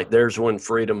 it's like, there's when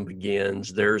freedom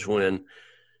begins. There's when,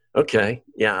 okay,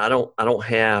 yeah, I don't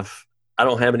have I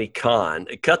don't have any con.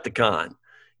 Cut the con,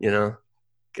 you know,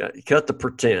 cut the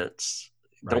pretense.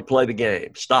 Right. Don't play the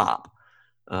game. Stop.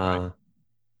 Right.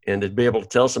 And to be able to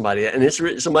tell somebody that, and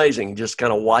it's amazing just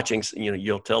kind of watching, you know,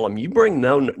 you'll tell them, you bring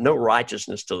no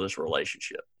righteousness to this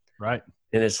relationship. Right.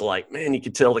 And it's like, man, you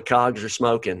can tell the cogs are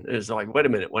smoking. It's like, wait a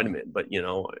minute. But, you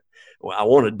know, well, I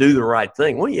want to do the right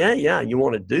thing. Well, yeah, you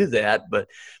want to do that, but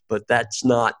that's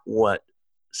not what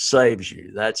saves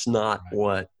you. That's not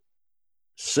what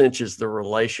cinches the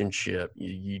relationship.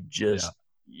 You just,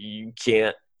 you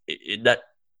can't, you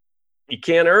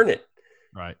can't earn it.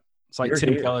 Right. It's like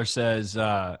Tim Keller says,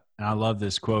 and I love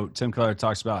this quote. Tim Keller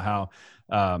talks about how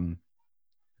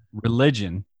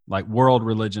religion, like world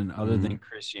religion other than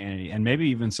Christianity, and maybe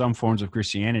even some forms of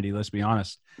Christianity, let's be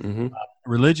honest,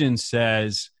 religion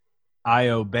says, I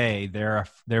obey,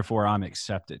 therefore I'm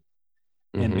accepted.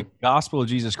 And the gospel of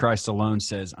Jesus Christ alone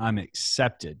says, I'm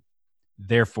accepted,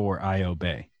 therefore I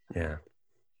obey. Yeah.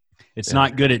 It's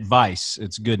not good advice.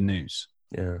 It's good news.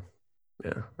 Yeah.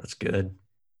 Yeah. That's good.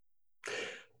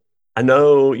 I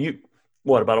know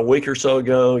about a week or so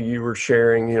ago, you were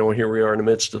sharing, you know, here we are in the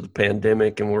midst of the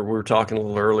pandemic, and we were talking a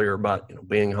little earlier about, you know,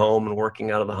 being home and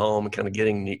working out of the home and kind of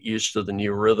getting used to the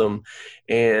new rhythm.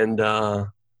 And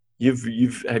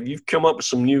you've come up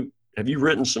with have you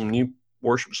written some new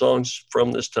worship songs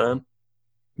from this time?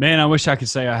 Man, I wish I could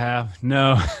say I have.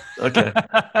 No. Okay.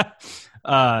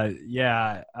 I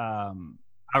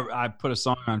put a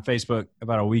song on Facebook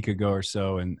about a week ago or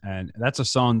so, and that's a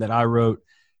song that I wrote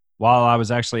while I was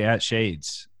actually at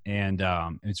Shades. And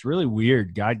it's really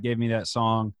weird. God gave me that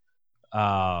song.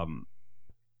 Nothing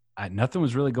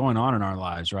was really going on in our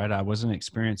lives, right? I wasn't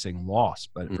experiencing loss,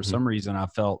 but for some reason I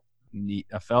felt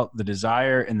the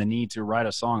desire and the need to write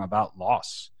a song about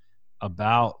loss,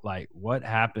 about like what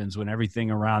happens when everything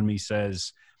around me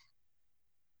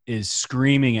is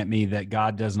screaming at me that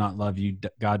God does not love you.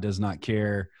 God does not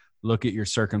care. Look at your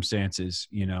circumstances,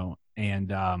 you know,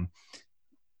 and,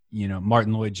 you know,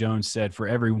 Martin Lloyd-Jones said, for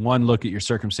every one look at your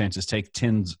circumstances, take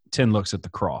 10 looks at the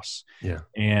cross. Yeah.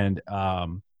 And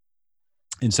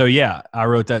so, yeah, I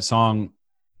wrote that song.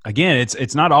 Again,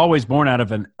 it's not always born out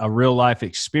of a real life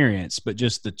experience, but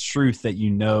just the truth that you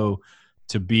know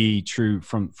to be true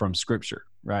from Scripture,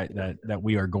 right? That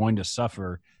we are going to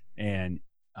suffer. And,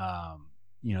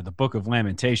 you know, the book of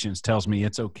Lamentations tells me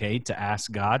it's okay to ask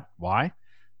God why,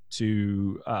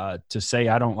 to say,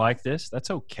 I don't like this. That's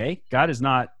okay. God is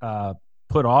not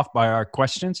put off by our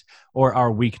questions or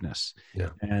our weakness. Yeah.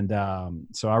 And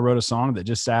so I wrote a song that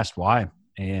just asked why,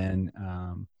 and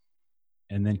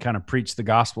then kind of preached the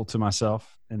gospel to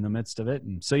myself in the midst of it.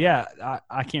 And so, yeah,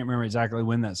 I can't remember exactly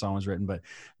when that song was written, but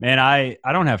man, I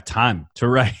don't have time to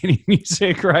write any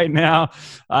music right now.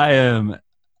 I'm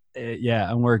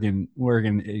working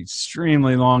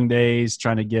extremely long days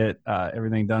trying to get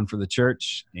everything done for the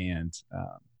church. And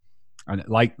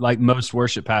like most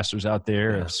worship pastors out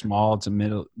there, of small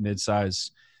to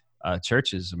mid-size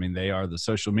churches, I mean, they are the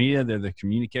social media, they're the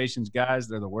communications guys,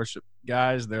 they're the worship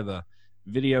guys, they're the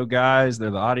video guys,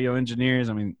 they're the audio engineers.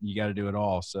 I mean, you got to do it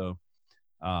all. So,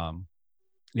 I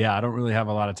don't really have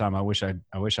a lot of time. I wish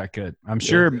I could. I'm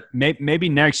sure maybe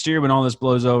next year when all this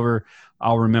blows over,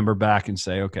 I'll remember back and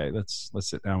say, okay, let's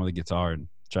sit down with a guitar and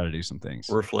try to do some things.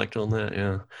 Reflect on that.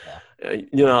 Yeah.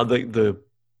 You know, the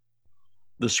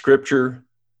scripture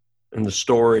and the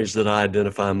stories that I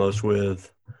identify most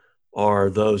with are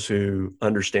those who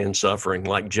understand suffering,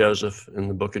 like Joseph in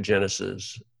the book of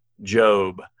Genesis,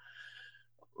 Job,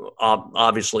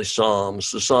 obviously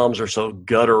Psalms. The Psalms are so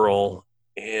guttural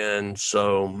and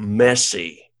so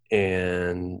messy.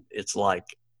 And it's like,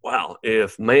 wow,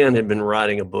 if man had been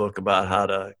writing a book about how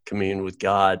to commune with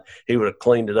God, he would have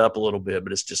cleaned it up a little bit.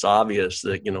 But it's just obvious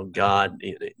that, you know, God,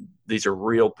 these are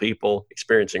real people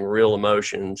experiencing real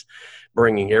emotions,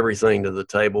 bringing everything to the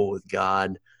table with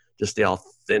God, just the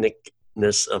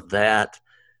authenticness of that.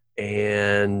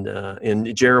 And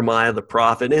in Jeremiah the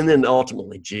prophet, and then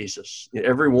ultimately Jesus.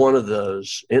 Every one of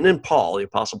those, and then Paul, the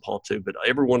Apostle Paul too, but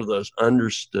every one of those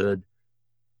understood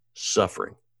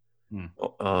suffering.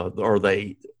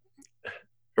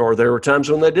 Or there were times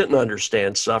when they didn't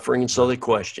understand suffering, and so they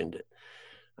questioned it.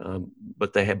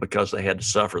 But because they had to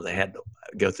suffer, they had to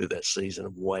go through that season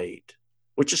of wait,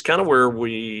 which is kind of where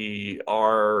we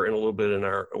are in a little bit in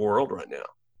our world right now.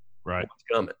 Right. What's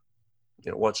coming?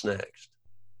 You know, what's next?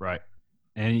 Right.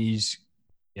 And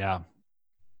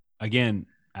again,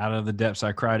 out of the depths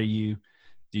I cry to you,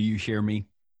 do you hear me?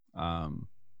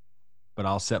 But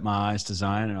I'll set my eyes to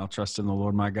Zion and I'll trust in the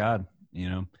Lord my God. You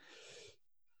know,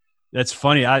 that's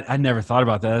funny. I never thought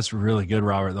about that. That's really good,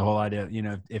 Robert. The whole idea, you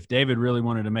know, if David really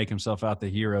wanted to make himself out the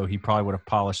hero, he probably would have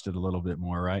polished it a little bit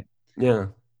more, right? Yeah.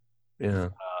 Yeah.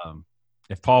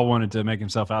 If Paul wanted to make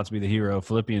himself out to be the hero,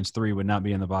 Philippians 3 would not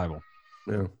be in the Bible.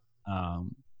 Yeah.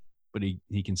 But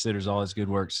he considers all his good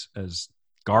works as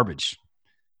garbage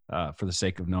for the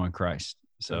sake of knowing Christ.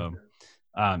 So,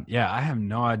 I have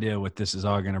no idea what this is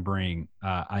all going to bring.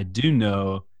 I do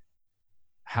know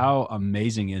how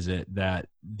amazing is it that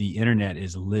the internet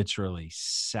is literally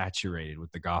saturated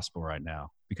with the gospel right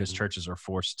now because churches are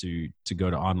forced to go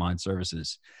to online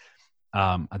services.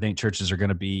 I think churches are going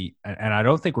to be, and I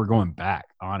don't think we're going back,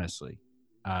 honestly.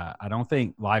 I don't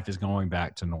think life is going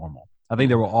back to normal. I think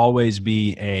there will always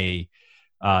be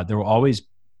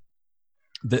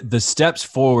the steps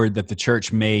forward that the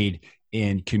church made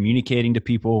in communicating to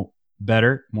people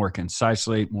better, more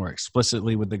concisely, more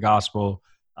explicitly with the gospel.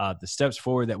 The steps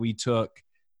forward that we took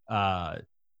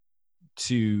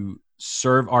to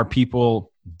serve our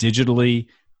people digitally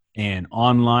and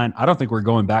online, I don't think we're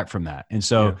going back from that. And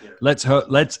so let's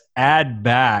add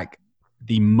back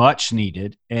the much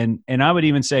needed and I would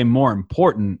even say more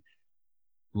important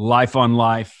life on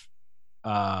life,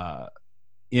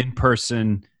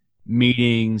 in-person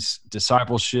meetings,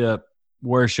 discipleship,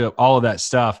 worship, all of that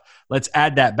stuff. Let's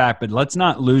add that back, but let's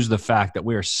not lose the fact that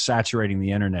we are saturating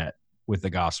the internet with the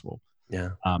gospel. Yeah.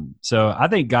 So I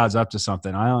think God's up to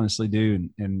something. I honestly do.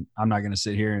 And I'm not going to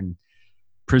sit here and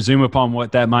presume upon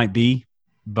what that might be,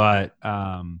 but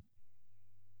so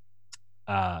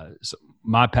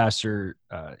my pastor,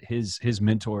 his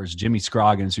mentor is Jimmy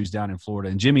Scroggins, who's down in Florida.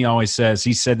 And Jimmy always says,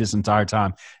 he said this entire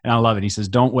time, and I love it. He says,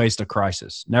 don't waste a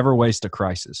crisis. Never waste a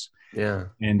crisis. Yeah.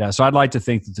 And so I'd like to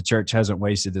think that the church hasn't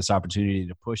wasted this opportunity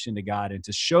to push into God and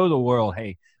to show the world,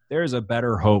 hey, there's a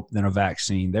better hope than a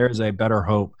vaccine. There's a better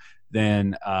hope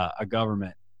than a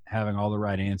government having all the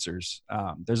right answers.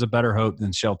 There's a better hope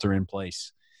than shelter in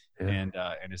place.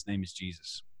 Yeah. And his name is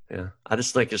Jesus. Yeah. I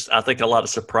just think I think a lot of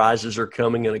surprises are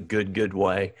coming in a good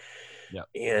way. Yeah.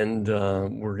 And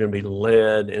we're going to be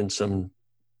led in some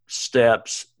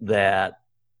steps that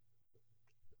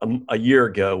a year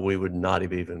ago we would not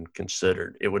have even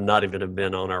considered. It would not even have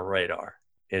been on our radar.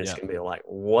 And it's going to be like,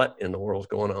 what in the world's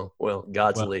going on? Well,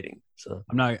 God's leading. So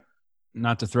I'm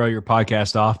not to throw your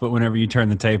podcast off, but whenever you turn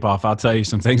the tape off, I'll tell you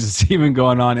some things that's even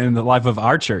going on in the life of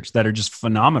our church that are just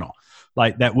phenomenal.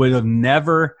 Like that would have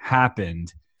never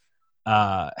happened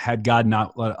had God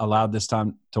not allowed this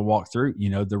time to walk through,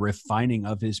 the refining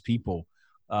of his people,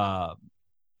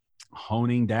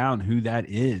 honing down who that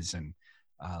is and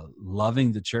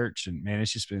loving the church. And man,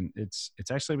 it's just been, it's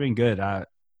actually been good.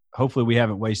 Hopefully we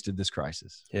haven't wasted this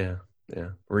crisis. Yeah.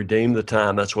 Yeah. Redeem the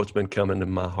time. That's what's been coming to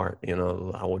my heart.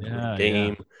 I would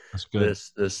redeem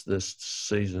this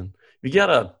season. You got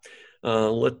to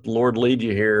let the Lord lead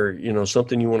you here.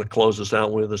 Something you want to close us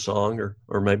out with, a song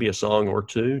or maybe a song or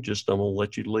two. Just I'm going to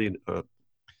let you lead.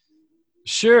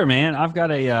 Sure, man. I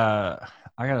got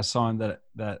a song that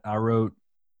I wrote.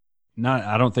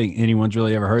 I don't think anyone's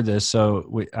really ever heard this.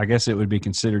 So I guess it would be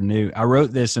considered new. I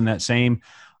wrote this in that same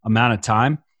amount of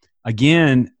time.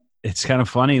 Again, it's kind of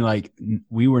funny. Like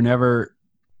we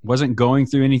wasn't going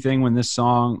through anything when this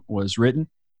song was written.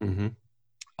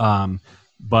 Mm-hmm.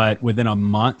 But within a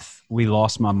month we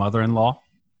lost my mother-in-law,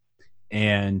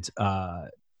 and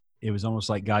it was almost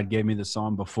like God gave me the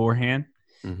song beforehand.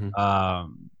 Mm-hmm.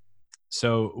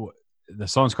 So the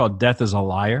song's called Death is a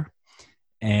Liar.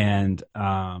 And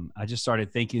I just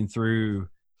started thinking through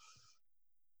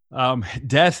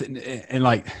death and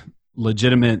like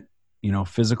legitimate,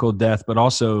 physical death, but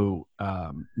also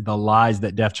the lies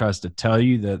that death tries to tell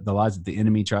you, the lies that the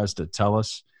enemy tries to tell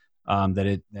us, that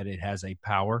it has a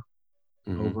power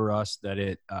over us, that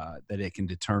it can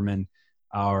determine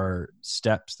our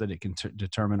steps, that it can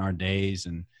determine our days,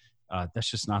 and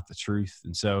that's just not the truth.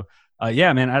 And so,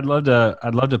 man, I'd love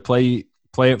to play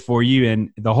it for you. And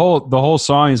the whole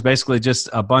song is basically just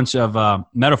a bunch of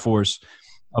metaphors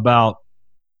about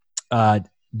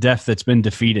death that's been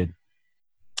defeated.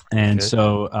 And okay.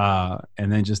 So,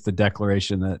 and then just the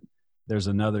declaration that there's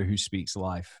another who speaks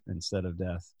life instead of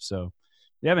death. So,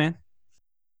 yeah, man.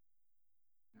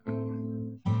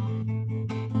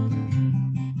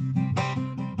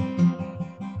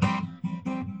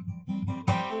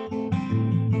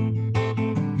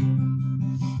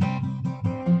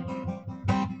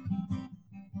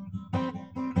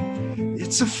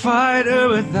 It's a fighter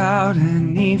without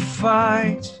any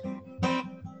fight.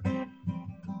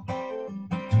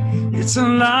 It's a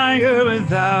liar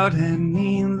without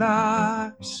any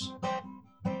lies.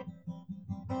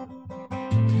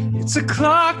 It's a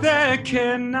clock that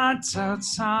cannot tell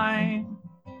time.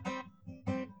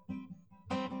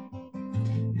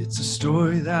 It's a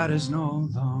story that is no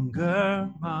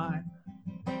longer mine.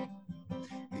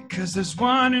 'cause there's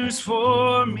one who's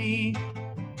for me,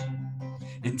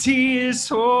 and he is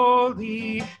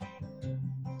holy,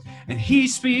 and he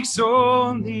speaks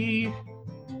only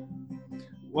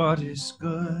what is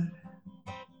good,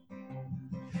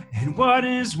 and what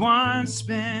is once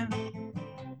been,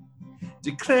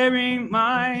 declaring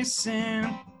my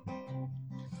sin,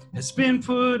 has been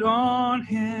put on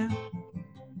him,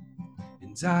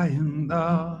 and I am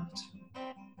loved.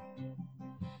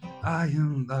 I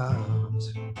am loved.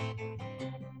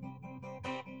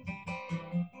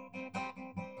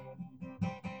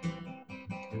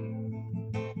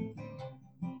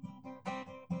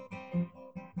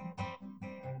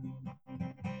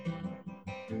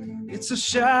 It's a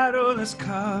shadow that's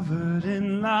covered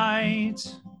in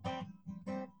light.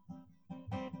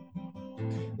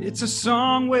 It's a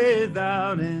song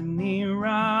without any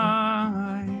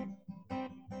rhyme.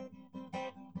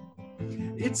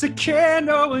 It's a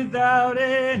candle without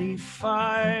any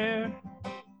fire.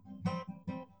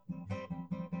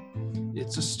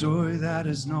 It's a story that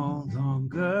is no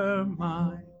longer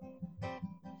mine,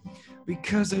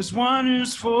 because there's one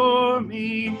who's for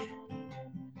me,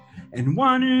 and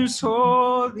one who's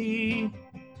holy,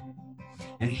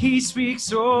 and he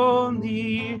speaks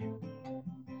only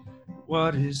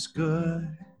what is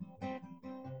good,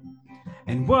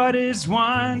 and what is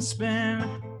once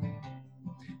been,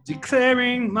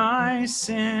 declaring my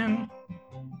sin,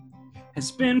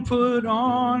 has been put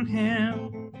on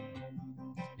him,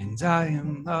 and I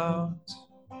am loved.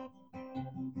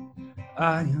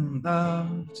 I am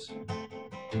loved.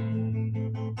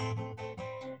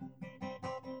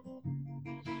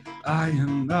 I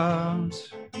am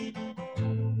loved.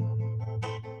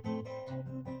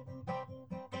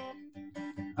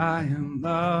 I am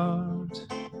loved.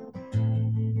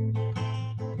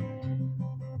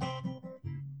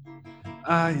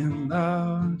 I am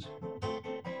loved.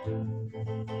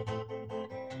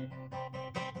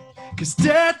 'Cause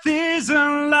death is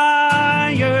a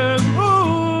liar.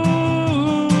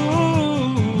 Ooh,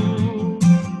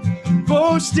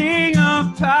 boasting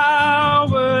of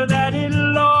power that it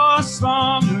lost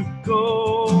long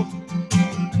ago.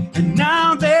 And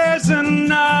now there's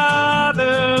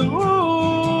another.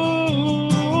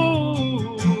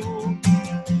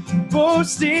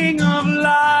 Boasting of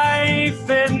life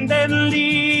and then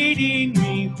leading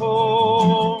me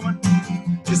home.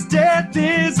 'Cause death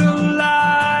is a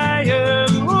liar.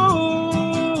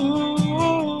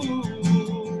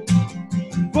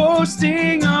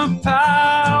 Boasting of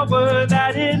power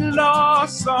that it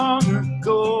lost long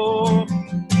ago.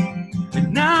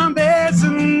 And now there's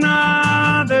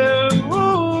another.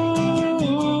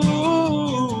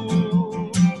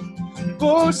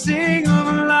 Boasting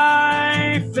of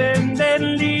life and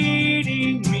then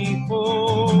leading me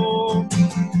home.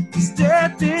 'Cause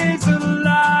death is a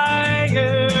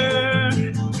liar,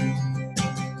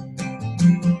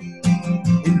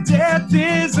 and death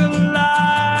is a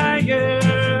liar,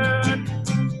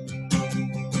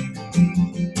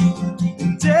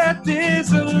 and death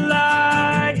is a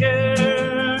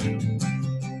liar.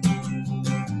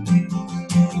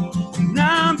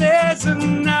 Now there's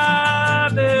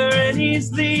another, and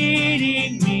he's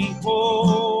leading me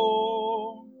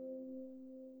home.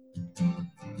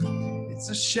 It's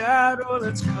a shadow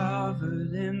that's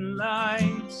covered in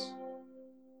light.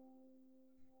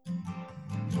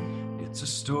 It's a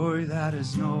story that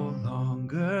is no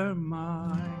longer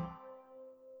mine.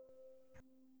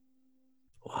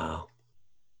 Wow.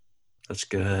 That's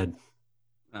good.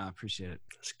 I appreciate it.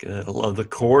 That's good. I love the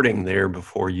chording there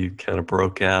before you kind of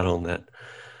broke out on that,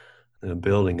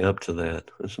 building up to that.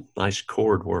 It's nice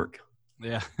chord work.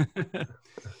 Yeah.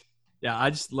 Yeah, I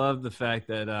just love the fact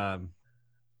that,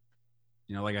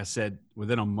 like I said,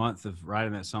 within a month of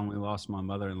writing that song, we lost my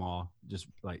mother-in-law, just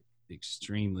like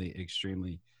extremely,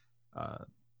 extremely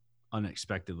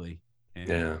unexpectedly.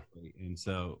 And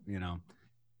so,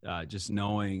 just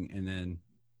knowing, and then,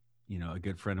 a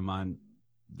good friend of mine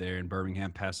there in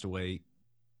Birmingham passed away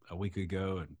a week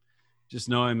ago, and just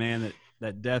knowing, man,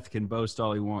 that death can boast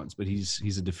all he wants, but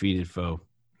he's a defeated foe.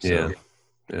 So,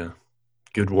 yeah.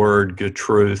 Good word, good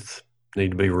truth.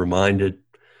 Need to be reminded.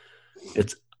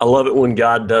 I love it when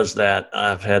God does that.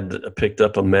 I've picked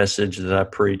up a message that I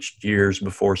preached years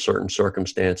before certain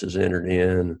circumstances entered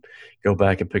in. Go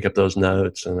back and pick up those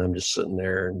notes, and I'm just sitting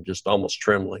there and just almost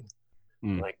trembling.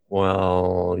 Like,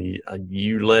 well,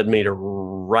 you led me to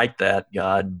write that,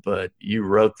 God, but you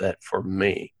wrote that for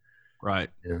me.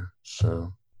 Right. Yeah.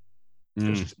 So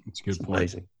it's a good point.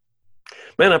 Amazing.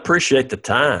 Man, I appreciate the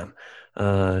time.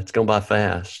 It's gone by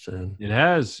fast. And it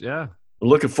has, yeah.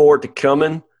 Looking forward to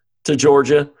coming to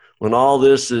Georgia when all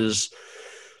this is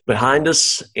behind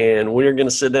us, and we're going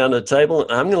to sit down at the table.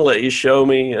 And I'm going to let you show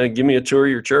me, give me a tour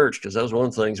of your church, because that was one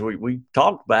of the things we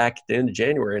talked back at the end of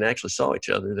January and actually saw each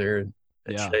other there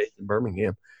at Shade in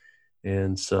Birmingham.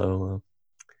 And so,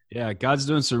 yeah, God's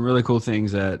doing some really cool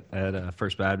things at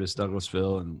First Baptist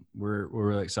Douglasville, and we're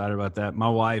really excited about that. My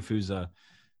wife, who's a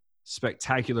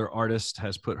spectacular artist,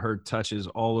 has put her touches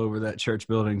all over that church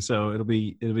building, so it'll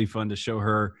be fun to show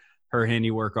her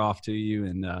handiwork off to you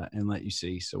and let you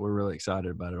see. So we're really excited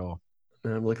about it all.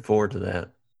 I'm looking forward to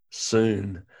that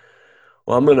soon.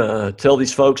 Well, I'm going to tell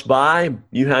these folks bye.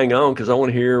 You hang on, because I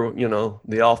want to hear,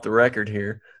 the off the record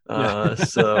here.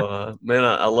 So, man,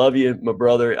 I love you, my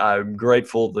brother. I'm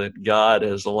grateful that God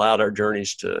has allowed our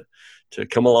journeys to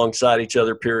come alongside each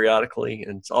other periodically.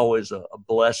 And it's always a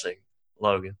blessing,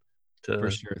 Logan.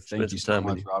 For sure. Thank you so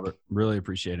much, Robert. Really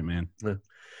appreciate it, man. Yeah.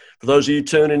 For those of you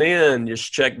tuning in,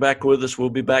 just check back with us. We'll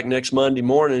be back next Monday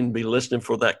morning. Be listening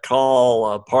for that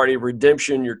call. Party of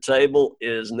Redemption, your table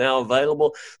is now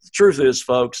available. The truth is,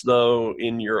 folks, though,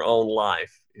 in your own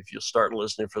life, if you'll start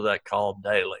listening for that call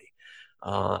daily,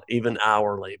 even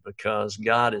hourly, because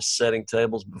God is setting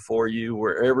tables before you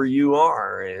wherever you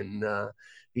are, and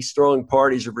He's throwing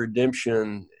parties of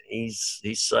redemption. He's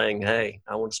saying, hey,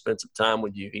 I want to spend some time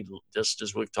with you. He, just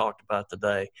as we've talked about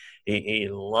today, he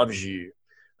loves you.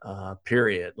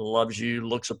 Period. Loves you,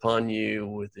 looks upon you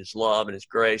with his love and his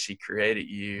grace. He created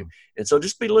you. And so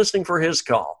just be listening for his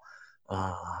call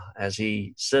as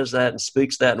he says that and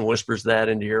speaks that and whispers that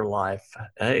into your life.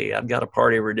 Hey, I've got a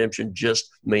party of redemption, just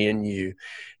me and you.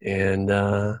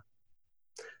 And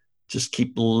just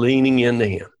keep leaning into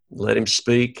him. Let him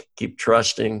speak. Keep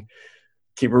trusting.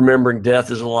 Keep remembering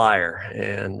death is a liar.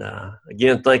 And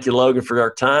again, thank you, Logan, for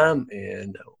our time.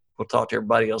 And we'll talk to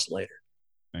everybody else later.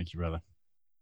 Thank you, brother.